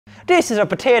This is a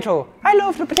potato. I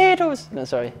love the potatoes. No,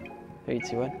 sorry. 3,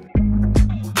 2, 1.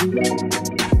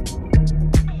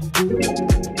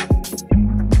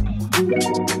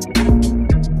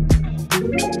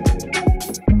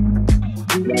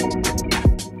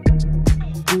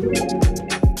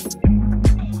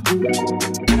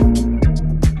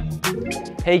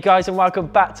 Hey guys, and welcome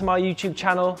back to my YouTube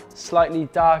channel. Slightly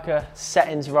darker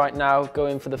settings right now,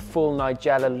 going for the full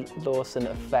Nigella Lawson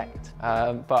effect.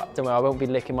 But don't worry, I won't be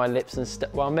licking my lips and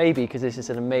stuff. Well, maybe, because this is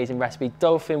an amazing recipe.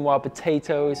 Dauphinoise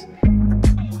potatoes.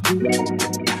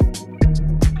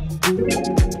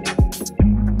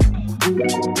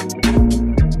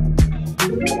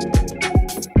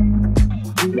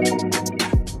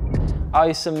 I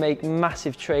used to make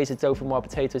massive trays of Dauphinoise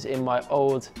potatoes in my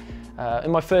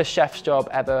first chef's job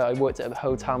ever. I worked at a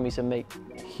hotel and we used to make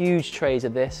huge trays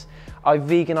of this. I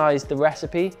veganized the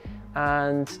recipe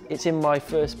and it's in my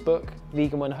first book,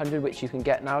 Vegan 100, which you can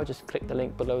get now. Just click the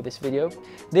link below this video.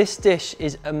 This dish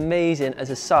is amazing as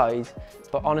a side,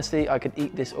 but honestly, I could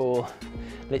eat this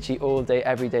literally all day,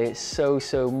 every day. It's so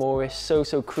Moorish,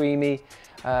 so creamy,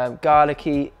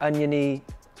 garlicky, oniony,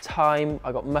 thyme.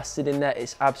 I got mustard in there.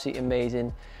 It's absolutely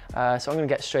amazing. So I'm gonna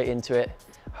get straight into it.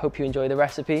 Hope you enjoy the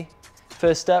recipe.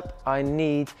 First up, I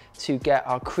need to get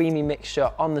our creamy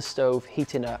mixture on the stove,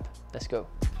 heating up. Let's go.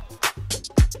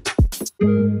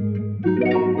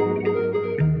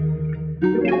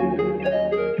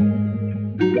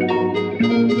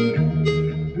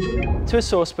 To a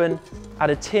saucepan, add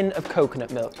a tin of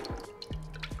coconut milk,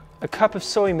 a cup of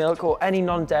soy milk or any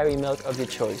non-dairy milk of your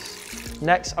choice.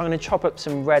 Next, I'm going to chop up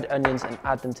some red onions and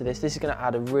add them to this. This is going to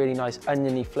add a really nice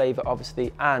oniony flavour,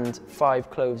 obviously, and 5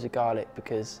 cloves of garlic,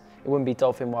 because it wouldn't be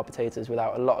Dauphinoise potatoes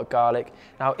without a lot of garlic.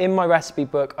 Now, in my recipe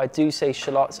book, I do say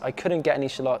shallots. I couldn't get any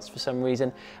shallots for some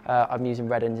reason. I'm using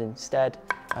red onions instead,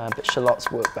 but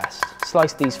shallots work best.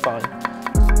 Slice these fine.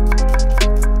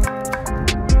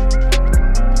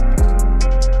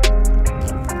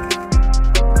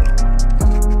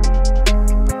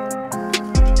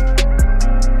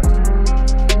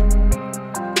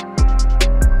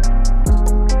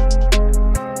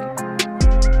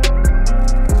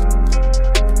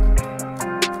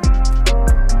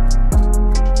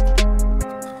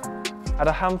 Add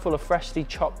a handful of freshly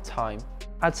chopped thyme.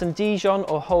 Add some Dijon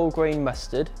or whole grain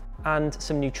mustard and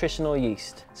some nutritional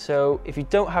yeast. So if you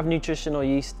don't have nutritional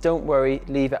yeast, don't worry,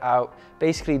 leave it out.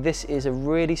 Basically, this is a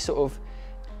really sort of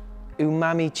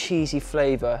umami, cheesy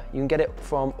flavor. You can get it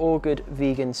from all good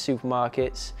vegan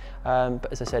supermarkets.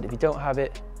 But as I said, if you don't have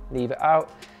it, leave it out.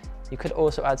 You could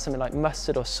also add something like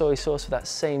mustard or soy sauce for that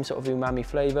same sort of umami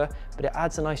flavor, but it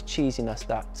adds a nice cheesiness,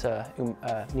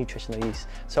 that nutritional yeast.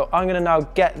 So I'm gonna now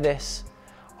get this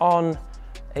on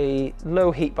a low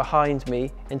heat behind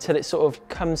me until it sort of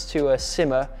comes to a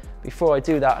simmer. Before I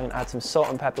do that, I'm gonna add some salt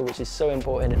and pepper, which is so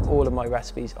important in all of my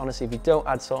recipes. Honestly, if you don't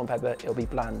add salt and pepper, it'll be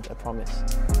bland, I promise.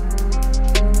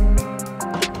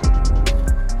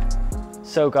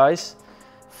 So guys,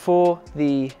 for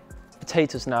the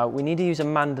potatoes now, we need to use a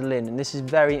mandolin, and this is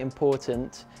very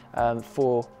important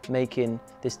for making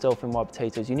this Dauphinoise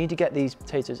potatoes. You need to get these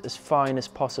potatoes as fine as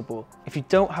possible. If you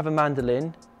don't have a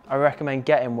mandolin, I recommend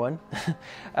getting one,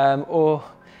 or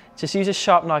just use a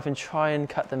sharp knife and try and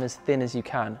cut them as thin as you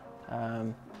can.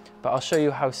 But I'll show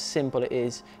you how simple it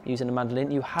is using a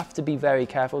mandolin. You have to be very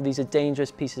careful. These are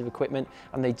dangerous pieces of equipment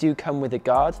and they do come with a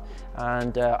guard,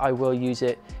 and I will use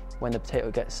it when the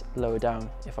potato gets lower down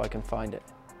if I can find it.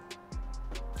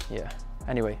 Yeah,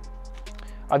 anyway,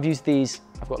 I've used these.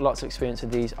 I've got lots of experience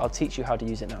with these. I'll teach you how to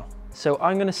use it now. So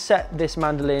I'm gonna set this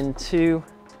mandolin to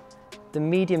the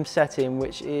medium setting,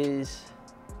 which is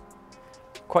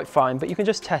quite fine, but you can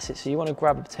just test it. So you wanna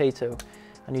grab a potato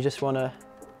and you just wanna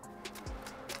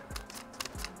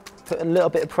put a little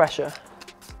bit of pressure.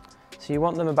 So you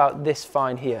want them about this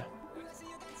fine here,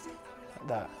 like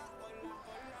that.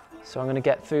 So I'm gonna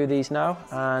get through these now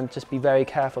and just be very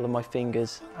careful of my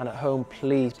fingers. And at home,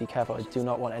 please be careful. I do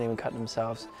not want anyone cutting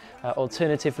themselves.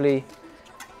 Alternatively,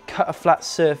 cut a flat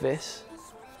surface,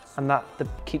 and that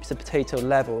keeps the potato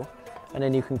level. And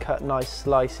then you can cut nice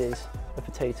slices of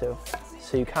potato.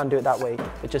 So you can do it that way,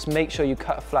 but just make sure you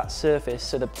cut a flat surface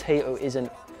so the potato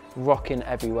isn't rocking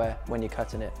everywhere when you're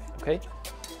cutting it, okay?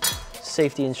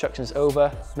 Safety instructions over.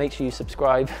 Make sure you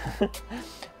subscribe.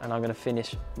 And I'm gonna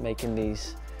finish making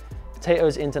these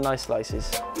potatoes into nice slices.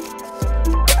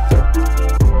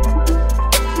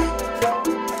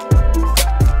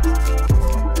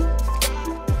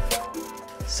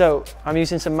 So I'm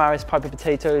using some Maris Piper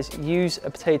potatoes. Use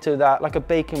a potato that, like a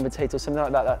baking potato, something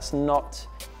like that, that's not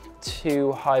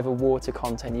too high of a water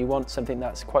content. You want something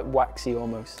that's quite waxy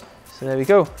almost. So there we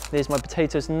go. There's my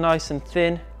potatoes nice and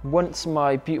thin. Once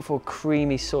my beautiful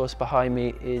creamy sauce behind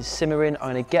me is simmering, I'm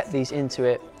gonna get these into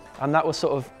it, and that will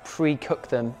sort of pre-cook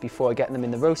them before I get them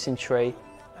in the roasting tray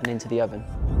and into the oven.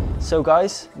 So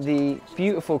guys, the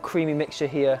beautiful creamy mixture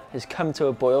here has come to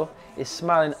a boil. It's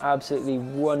smelling absolutely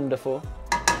wonderful.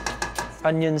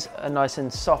 Onions are nice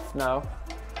and soft now.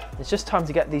 It's just time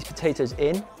to get these potatoes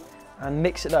in and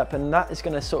mix it up, and that is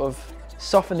going to sort of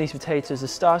soften these potatoes. The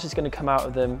starch is going to come out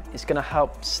of them. It's going to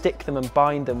help stick them and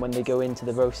bind them when they go into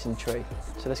the roasting tray.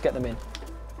 So let's get them in.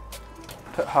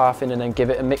 Put half in and then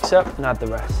give it a mix up and add the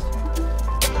rest.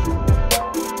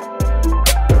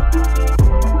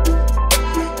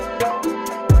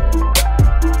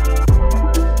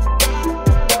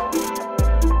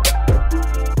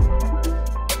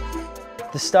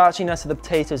 The starchiness of the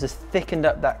potatoes has thickened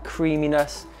up that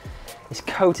creaminess. It's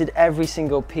coated every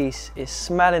single piece. It's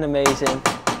smelling amazing.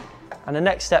 And the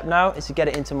next step now is to get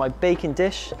it into my baking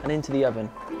dish and into the oven.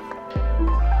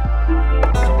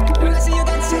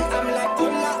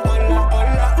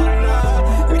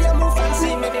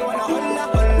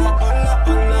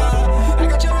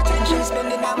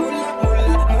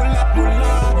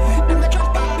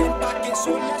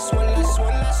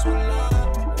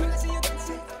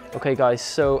 Okay guys,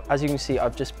 so as you can see,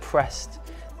 I've just pressed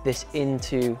this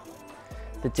into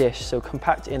the dish, so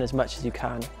compact it in as much as you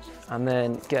can, and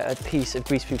then get a piece of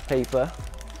greaseproof paper,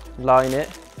 line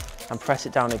it, and press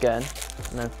it down again,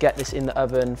 and then get this in the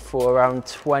oven for around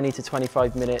 20 to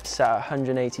 25 minutes at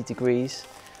 180 degrees,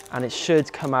 and it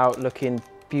should come out looking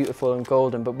beautiful and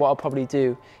golden. But what I'll probably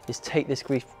do is take this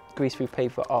greaseproof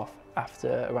paper off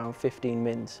after around 15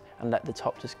 minutes and let the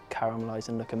top just caramelize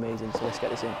and look amazing. So let's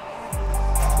get this in.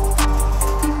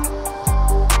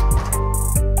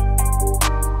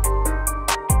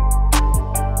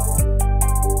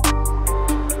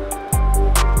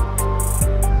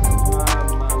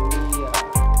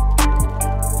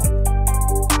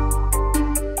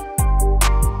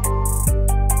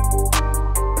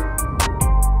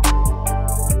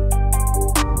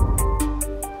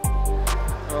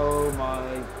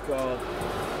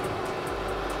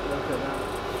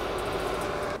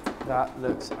 That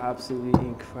looks absolutely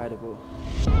incredible.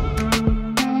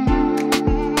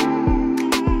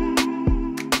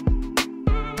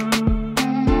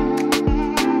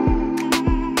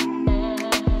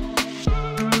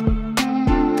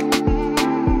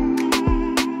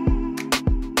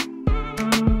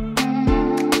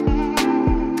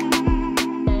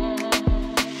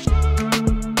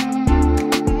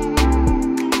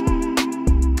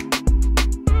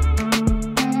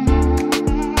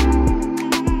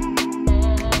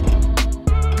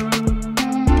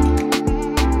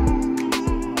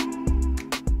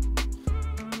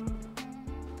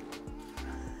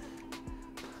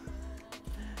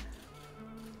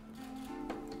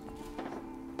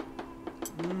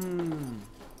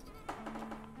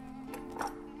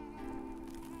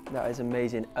 That is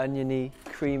amazing. Oniony,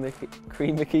 creamy,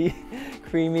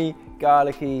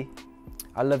 garlicky.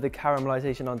 I love the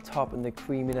caramelization on top and the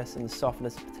creaminess and the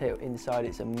softness of the potato inside.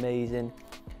 It's amazing.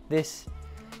 This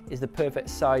is the perfect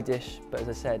side dish, but as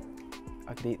I said,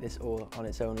 I could eat this all on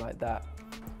its own like that.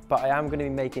 But I am going to be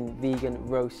making vegan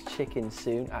roast chicken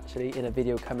soon, actually, in a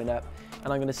video coming up,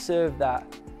 and I'm going to serve that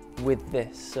with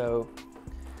this. So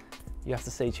you have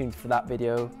to stay tuned for that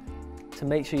video. To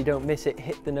make sure you don't miss it,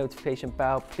 hit the notification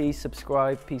bell, please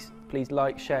subscribe, please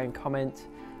like, share and comment.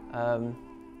 My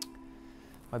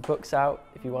book's out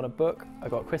if you want a book. I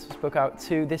got a Christmas book out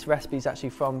too. This recipe is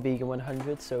actually from Vegan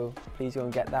 100, so please go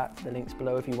and get that. The link's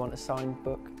below. If you want a signed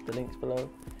book, the link's below.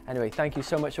 Anyway, thank you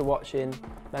so much for watching.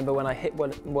 Remember, when I hit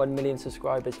 1 million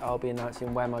subscribers, I'll be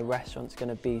announcing where my restaurant's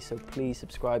gonna be, so please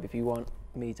subscribe if you want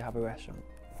me to have a restaurant.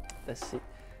 Let's see,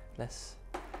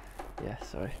 yeah,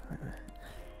 sorry.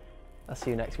 I'll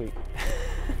see you next week.